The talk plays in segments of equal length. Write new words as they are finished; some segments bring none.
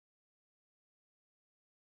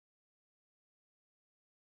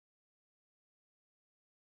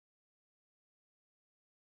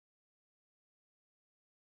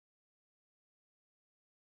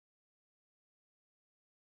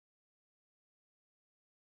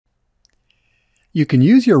You can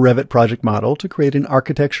use your Revit project model to create an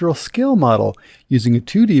architectural scale model using a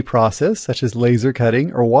 2D process such as laser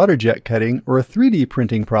cutting or water jet cutting, or a 3D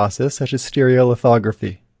printing process such as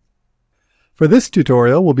stereolithography. For this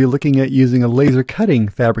tutorial, we'll be looking at using a laser cutting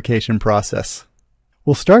fabrication process.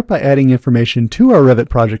 We'll start by adding information to our Revit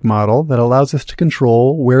project model that allows us to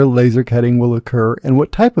control where laser cutting will occur and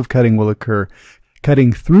what type of cutting will occur,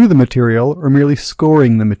 cutting through the material or merely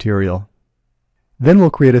scoring the material. Then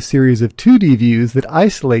we'll create a series of 2D views that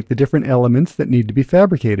isolate the different elements that need to be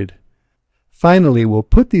fabricated. Finally, we'll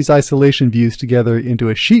put these isolation views together into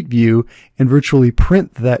a sheet view and virtually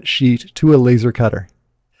print that sheet to a laser cutter.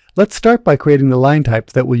 Let's start by creating the line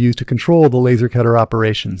types that we'll use to control the laser cutter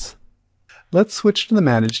operations. Let's switch to the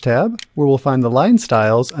Manage tab, where we'll find the line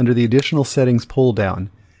styles under the Additional Settings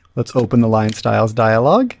pull-down. Let's open the Line Styles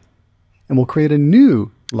dialog, and we'll create a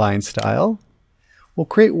new line style. We'll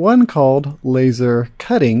create one called Laser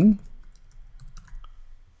Cutting.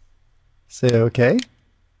 Say OK.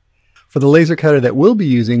 For the laser cutter that we'll be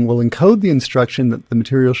using, we'll encode the instruction that the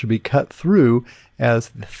material should be cut through as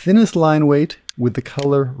the thinnest line weight with the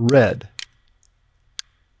color red.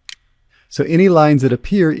 So any lines that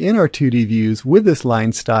appear in our 2D views with this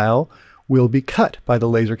line style will be cut by the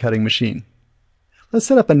laser cutting machine. Let's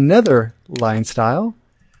set up another line style.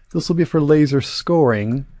 This will be for laser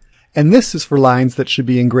scoring, and this is for lines that should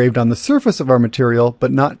be engraved on the surface of our material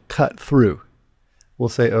but not cut through. We'll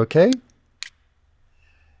say OK.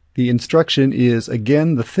 The instruction is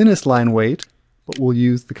again the thinnest line weight, but we'll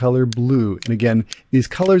use the color blue. And again, these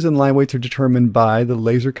colors and line weights are determined by the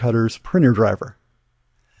laser cutter's printer driver.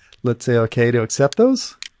 Let's say OK to accept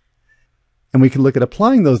those. And we can look at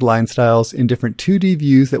applying those line styles in different 2D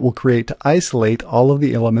views that we'll create to isolate all of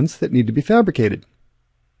the elements that need to be fabricated.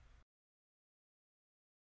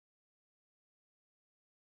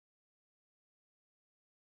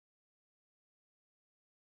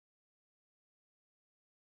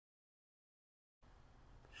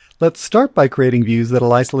 Let's start by creating views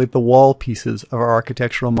that'll isolate the wall pieces of our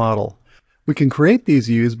architectural model. We can create these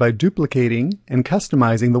views by duplicating and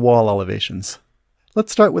customizing the wall elevations.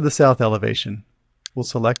 Let's start with the south elevation. We'll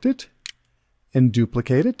select it and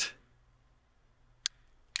duplicate it.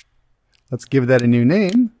 Let's give that a new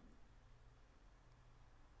name.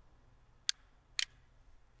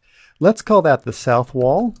 Let's call that the south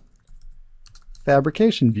wall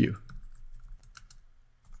fabrication view.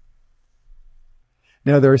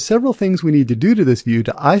 Now there are several things we need to do to this view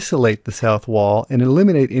to isolate the south wall and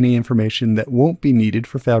eliminate any information that won't be needed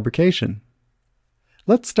for fabrication.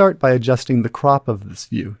 Let's start by adjusting the crop of this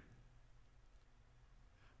view.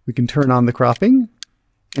 We can turn on the cropping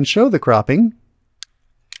and show the cropping.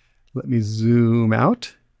 Let me zoom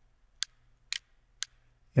out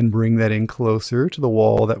and bring that in closer to the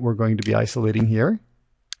wall that we're going to be isolating here.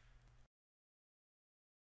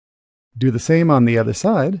 Do the same on the other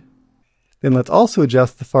side. Then let's also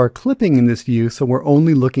adjust the far clipping in this view so we're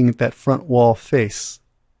only looking at that front wall face.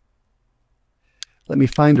 Let me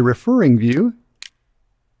find a referring view.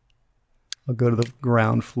 I'll go to the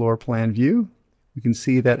ground floor plan view. We can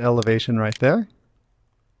see that elevation right there.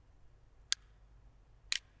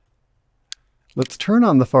 Let's turn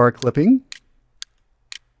on the far clipping.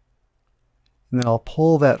 And then I'll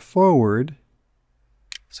pull that forward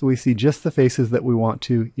so we see just the faces that we want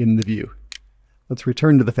to in the view. Let's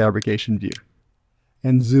return to the fabrication view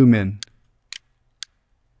and zoom in.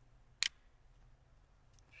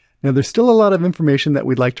 Now there's still a lot of information that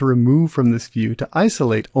we'd like to remove from this view to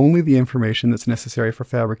isolate only the information that's necessary for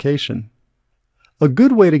fabrication. A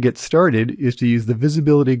good way to get started is to use the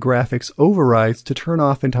visibility graphics overrides to turn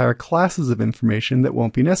off entire classes of information that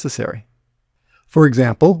won't be necessary. For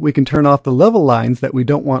example, we can turn off the level lines that we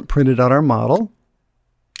don't want printed on our model.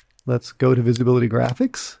 Let's go to visibility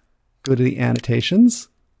graphics. Go to the annotations,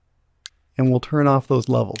 and we'll turn off those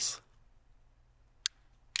levels.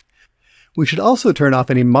 We should also turn off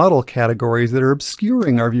any model categories that are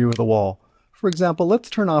obscuring our view of the wall. For example, let's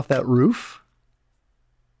turn off that roof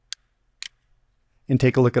and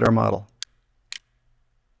take a look at our model.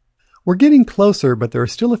 We're getting closer, but there are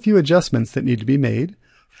still a few adjustments that need to be made.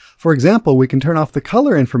 For example, we can turn off the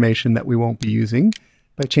color information that we won't be using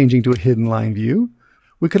by changing to a hidden line view.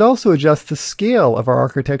 We could also adjust the scale of our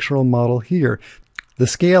architectural model here. The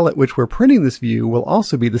scale at which we're printing this view will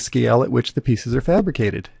also be the scale at which the pieces are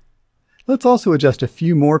fabricated. Let's also adjust a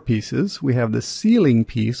few more pieces. We have the ceiling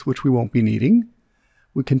piece, which we won't be needing.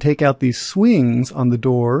 We can take out these swings on the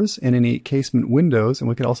doors and any casement windows, and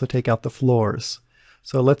we can also take out the floors.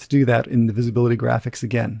 So let's do that in the visibility graphics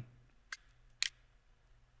again.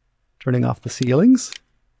 Turning off the ceilings,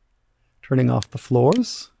 turning off the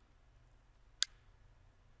floors.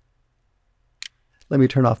 let me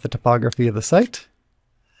turn off the topography of the site.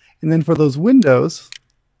 And then for those windows,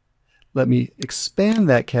 let me expand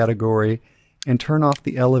that category and turn off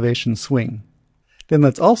the elevation swing. Then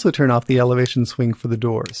let's also turn off the elevation swing for the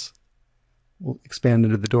doors. We'll expand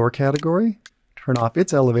into the door category, turn off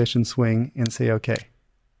its elevation swing, and say OK.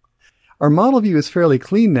 Our model view is fairly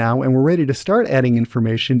clean now, and we're ready to start adding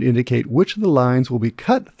information to indicate which of the lines will be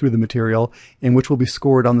cut through the material and which will be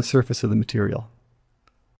scored on the surface of the material.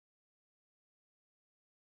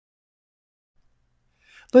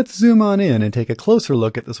 Let's zoom on in and take a closer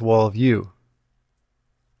look at this wall view.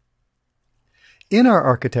 In our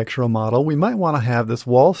architectural model, we might want to have this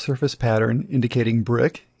wall surface pattern indicating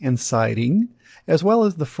brick and siding, as well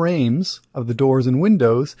as the frames of the doors and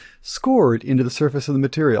windows scored into the surface of the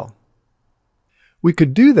material. We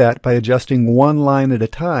could do that by adjusting one line at a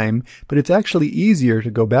time, but it's actually easier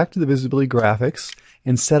to go back to the visibility graphics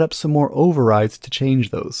and set up some more overrides to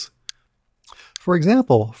change those. For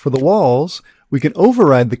example, for the walls, we can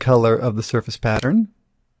override the color of the surface pattern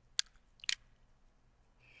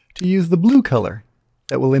to use the blue color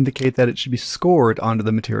that will indicate that it should be scored onto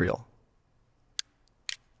the material.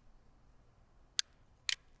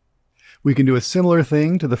 We can do a similar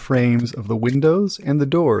thing to the frames of the windows and the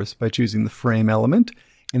doors by choosing the frame element,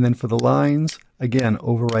 and then for the lines, again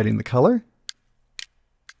overriding the color,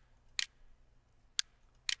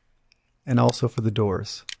 and also for the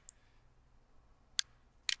doors.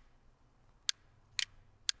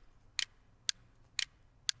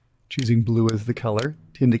 Choosing blue as the color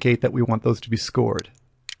to indicate that we want those to be scored.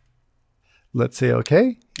 Let's say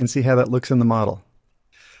OK and see how that looks in the model.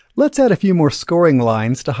 Let's add a few more scoring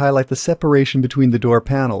lines to highlight the separation between the door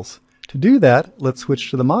panels. To do that, let's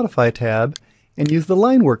switch to the Modify tab and use the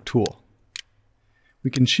Line Work tool. We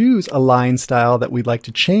can choose a line style that we'd like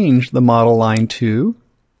to change the model line to.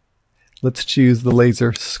 Let's choose the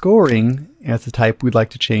laser scoring as the type we'd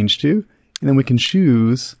like to change to, and then we can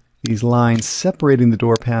choose these lines separating the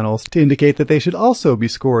door panels to indicate that they should also be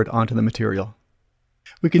scored onto the material.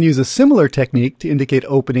 We can use a similar technique to indicate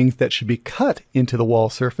openings that should be cut into the wall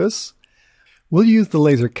surface. We'll use the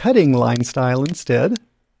laser cutting line style instead.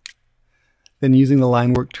 Then using the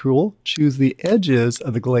Line Work tool, choose the edges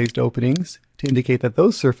of the glazed openings to indicate that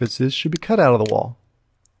those surfaces should be cut out of the wall.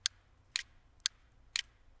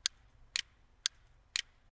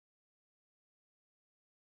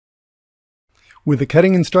 With the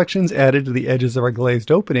cutting instructions added to the edges of our glazed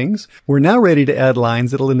openings, we're now ready to add lines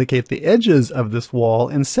that will indicate the edges of this wall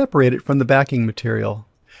and separate it from the backing material.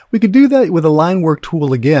 We could do that with a Line Work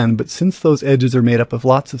tool again, but since those edges are made up of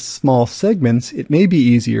lots of small segments, it may be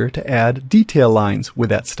easier to add detail lines with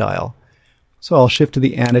that style. So I'll shift to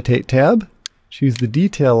the Annotate tab, choose the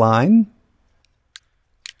Detail line.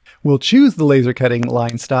 We'll choose the laser cutting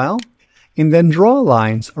line style, and then draw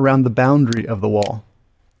lines around the boundary of the wall.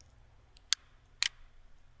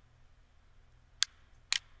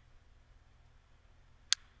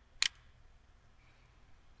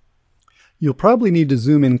 You'll probably need to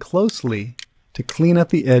zoom in closely to clean up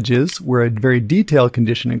the edges where a very detailed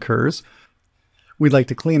condition occurs. We'd like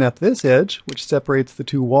to clean up this edge, which separates the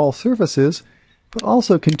two wall surfaces, but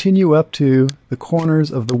also continue up to the corners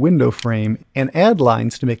of the window frame and add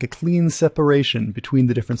lines to make a clean separation between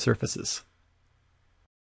the different surfaces.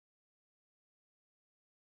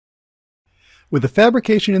 With the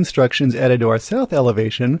fabrication instructions added to our south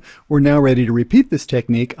elevation, we're now ready to repeat this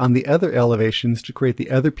technique on the other elevations to create the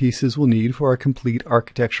other pieces we'll need for our complete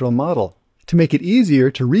architectural model. To make it easier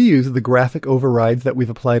to reuse the graphic overrides that we've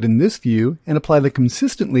applied in this view and apply them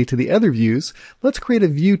consistently to the other views, let's create a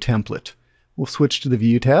view template. We'll switch to the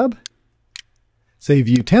View tab, say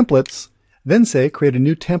View Templates, then say Create a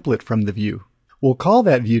new template from the view. We'll call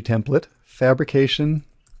that view template Fabrication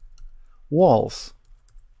Walls.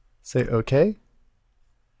 Say OK.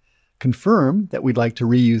 Confirm that we'd like to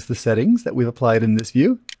reuse the settings that we've applied in this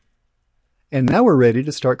view. And now we're ready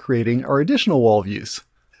to start creating our additional wall views.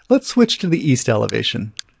 Let's switch to the east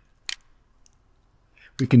elevation.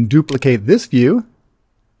 We can duplicate this view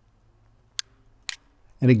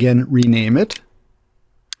and again rename it,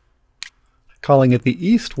 calling it the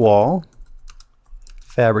East Wall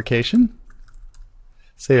Fabrication.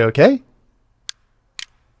 Say OK.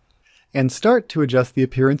 And start to adjust the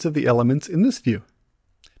appearance of the elements in this view.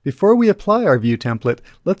 Before we apply our view template,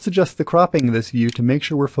 let's adjust the cropping of this view to make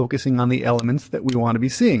sure we're focusing on the elements that we want to be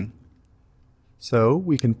seeing. So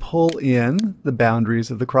we can pull in the boundaries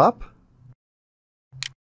of the crop.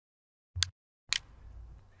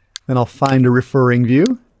 Then I'll find a referring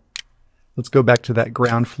view. Let's go back to that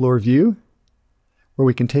ground floor view where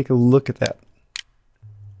we can take a look at that.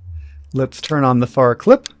 Let's turn on the far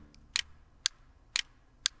clip.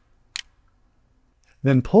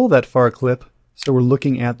 Then pull that far clip so we're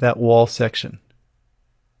looking at that wall section.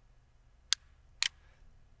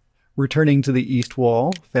 Returning to the east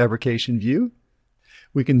wall fabrication view,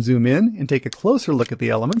 we can zoom in and take a closer look at the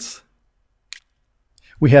elements.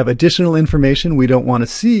 We have additional information we don't want to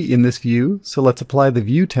see in this view, so let's apply the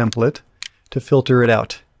view template to filter it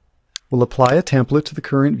out. We'll apply a template to the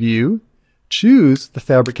current view, choose the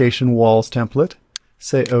fabrication walls template,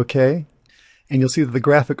 say OK, and you'll see that the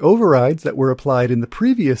graphic overrides that were applied in the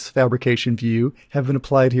previous fabrication view have been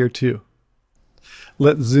applied here too.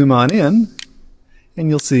 Let's zoom on in, and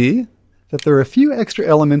you'll see that there are a few extra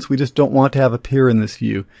elements we just don't want to have appear in this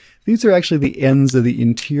view. These are actually the ends of the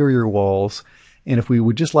interior walls, and if we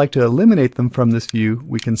would just like to eliminate them from this view,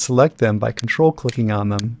 we can select them by control-clicking on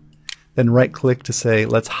them, then right-click to say,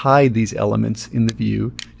 let's hide these elements in the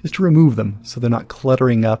view, just to remove them so they're not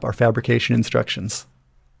cluttering up our fabrication instructions.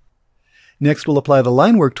 Next, we'll apply the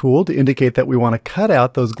line work tool to indicate that we want to cut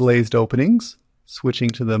out those glazed openings, switching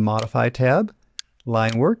to the Modify tab,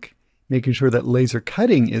 Line Work, making sure that laser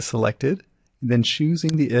cutting is selected, and then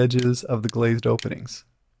choosing the edges of the glazed openings.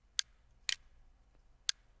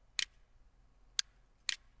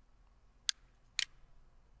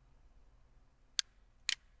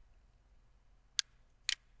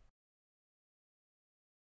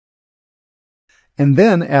 And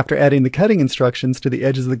then, after adding the cutting instructions to the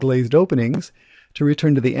edges of the glazed openings, to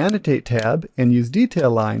return to the Annotate tab and use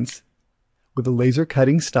detail lines with the laser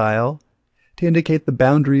cutting style to indicate the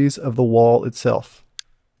boundaries of the wall itself.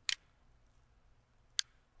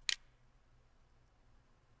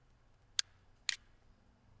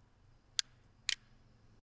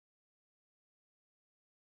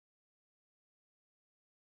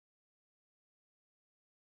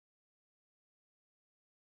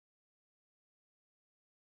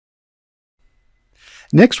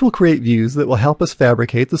 Next, we'll create views that will help us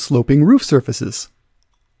fabricate the sloping roof surfaces.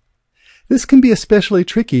 This can be especially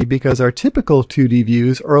tricky because our typical 2D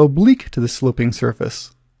views are oblique to the sloping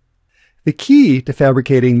surface. The key to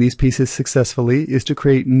fabricating these pieces successfully is to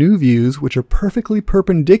create new views which are perfectly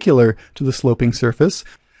perpendicular to the sloping surface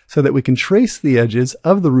so that we can trace the edges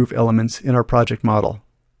of the roof elements in our project model.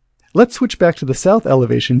 Let's switch back to the south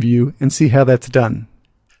elevation view and see how that's done.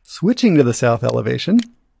 Switching to the south elevation,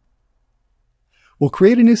 we'll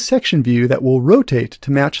create a new section view that will rotate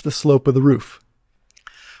to match the slope of the roof.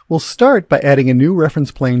 We'll start by adding a new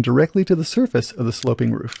reference plane directly to the surface of the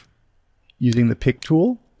sloping roof, using the Pick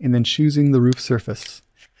tool and then choosing the roof surface.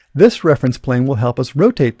 This reference plane will help us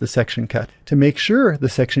rotate the section cut to make sure the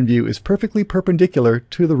section view is perfectly perpendicular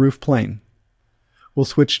to the roof plane. We'll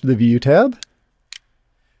switch to the View tab,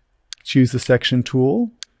 choose the Section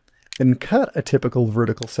tool, then cut a typical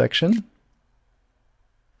vertical section.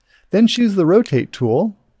 Then choose the Rotate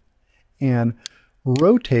tool and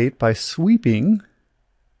rotate by sweeping.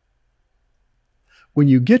 When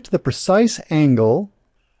you get to the precise angle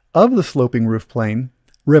of the sloping roof plane,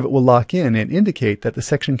 Revit will lock in and indicate that the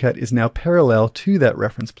section cut is now parallel to that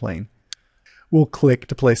reference plane. We'll click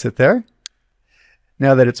to place it there.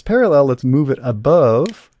 Now that it's parallel, let's move it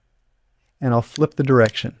above, and I'll flip the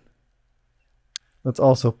direction. Let's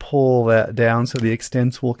also pull that down so the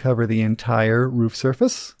extents will cover the entire roof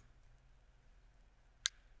surface.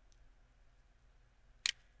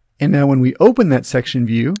 And now when we open that section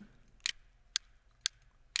view,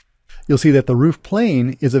 you'll see that the roof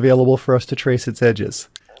plane is available for us to trace its edges.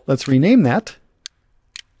 Let's rename that.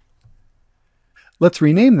 Let's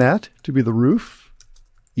rename that to be the Roof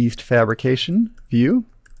East Fabrication View.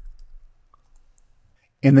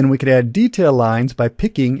 And then we could add detail lines by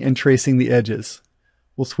picking and tracing the edges.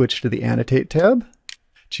 We'll switch to the Annotate tab,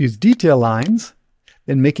 choose Detail Lines,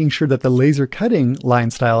 then making sure that the laser cutting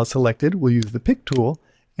line style is selected, we'll use the Pick tool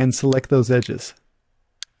and select those edges.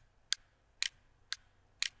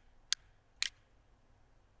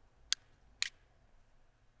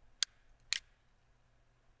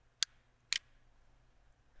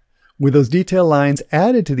 With those detail lines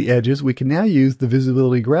added to the edges, we can now use the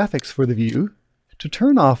visibility graphics for the view to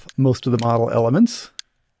turn off most of the model elements,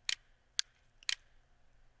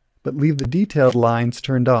 but leave the detailed lines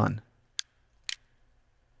turned on.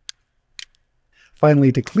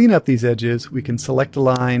 Finally, to clean up these edges, we can select a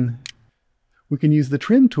line. We can use the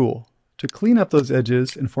Trim tool to clean up those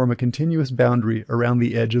edges and form a continuous boundary around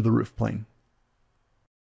the edge of the roof plane.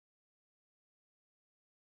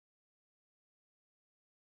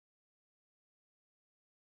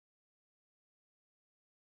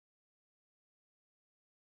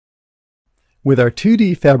 With our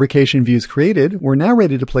 2D fabrication views created, we're now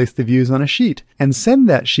ready to place the views on a sheet and send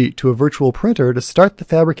that sheet to a virtual printer to start the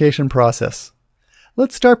fabrication process.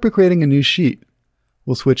 Let's start by creating a new sheet.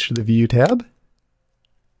 We'll switch to the View tab,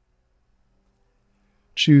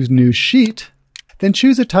 choose New Sheet, then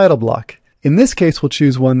choose a title block. In this case, we'll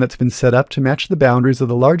choose one that's been set up to match the boundaries of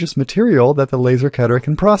the largest material that the laser cutter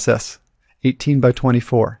can process, 18 by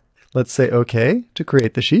 24. Let's say OK to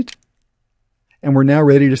create the sheet. And we're now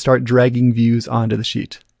ready to start dragging views onto the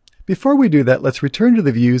sheet. Before we do that, let's return to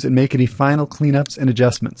the views and make any final cleanups and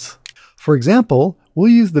adjustments. For example, we'll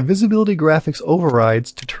use the Visibility Graphics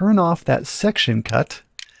overrides to turn off that section cut,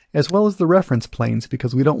 as well as the reference planes,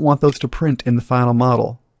 because we don't want those to print in the final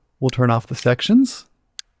model. We'll turn off the sections,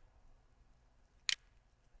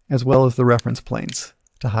 as well as the reference planes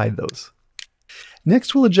to hide those.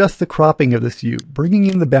 Next, we'll adjust the cropping of this view, bringing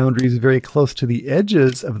in the boundaries very close to the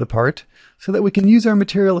edges of the part so that we can use our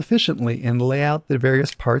material efficiently and lay out the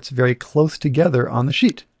various parts very close together on the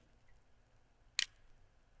sheet.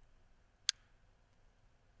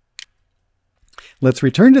 Let's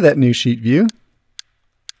return to that new sheet view,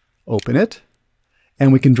 open it,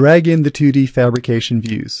 and we can drag in the 2D fabrication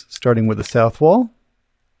views, starting with the south wall,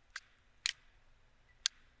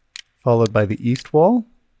 followed by the east wall.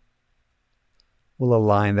 We'll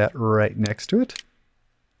align that right next to it.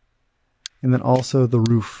 And then also the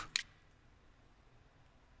roof.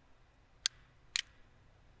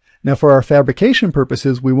 Now for our fabrication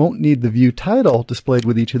purposes, we won't need the view title displayed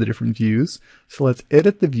with each of the different views. So let's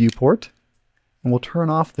edit the viewport, and we'll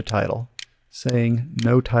turn off the title, saying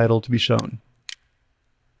no title to be shown.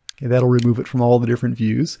 Okay, that'll remove it from all the different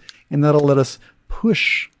views, and that'll let us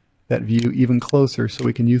push that view even closer so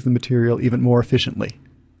we can use the material even more efficiently.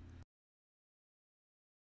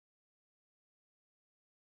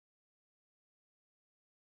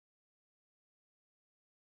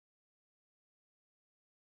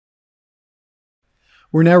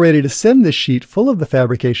 We're now ready to send this sheet full of the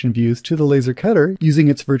fabrication views to the laser cutter using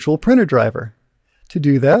its virtual printer driver. To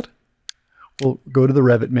do that, we'll go to the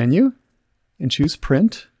Revit menu and choose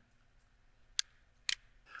Print.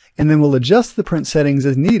 And then we'll adjust the print settings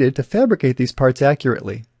as needed to fabricate these parts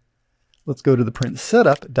accurately. Let's go to the Print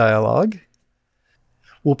Setup dialog.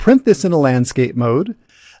 We'll print this in a landscape mode,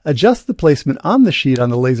 adjust the placement on the sheet on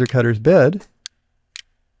the laser cutter's bed.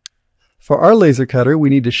 For our laser cutter,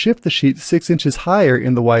 we need to shift the sheet 6 inches higher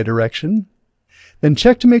in the Y direction. Then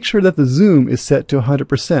check to make sure that the zoom is set to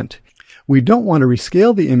 100%. We don't want to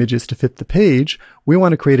rescale the images to fit the page. We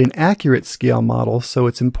want to create an accurate scale model, so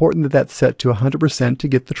it's important that that's set to 100% to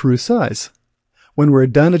get the true size. When we're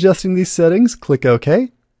done adjusting these settings, click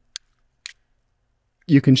OK.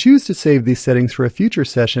 You can choose to save these settings for a future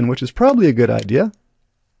session, which is probably a good idea.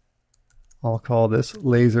 I'll call this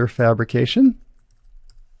Laser Fabrication.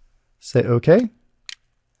 Say OK.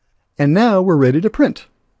 And now we're ready to print.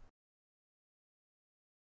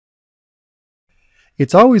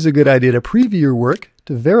 It's always a good idea to preview your work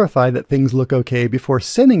to verify that things look okay before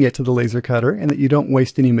sending it to the laser cutter and that you don't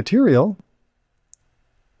waste any material.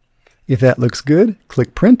 If that looks good,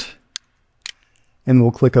 click Print, and we'll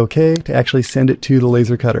click OK to actually send it to the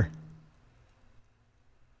laser cutter.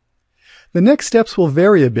 The next steps will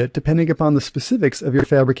vary a bit depending upon the specifics of your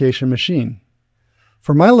fabrication machine.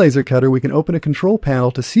 For my laser cutter, we can open a control panel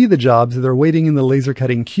to see the jobs that are waiting in the laser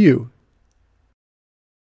cutting queue.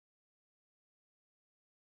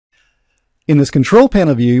 In this control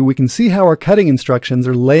panel view, we can see how our cutting instructions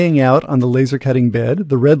are laying out on the laser cutting bed,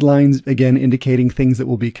 the red lines again indicating things that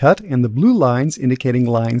will be cut, and the blue lines indicating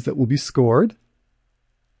lines that will be scored.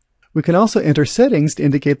 We can also enter settings to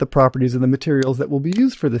indicate the properties of the materials that will be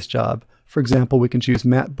used for this job. For example, we can choose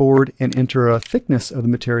matte board and enter a thickness of the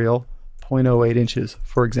material, 0.08 inches,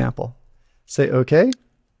 for example. Say OK.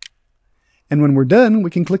 And when we're done, we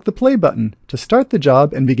can click the play button to start the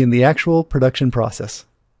job and begin the actual production process.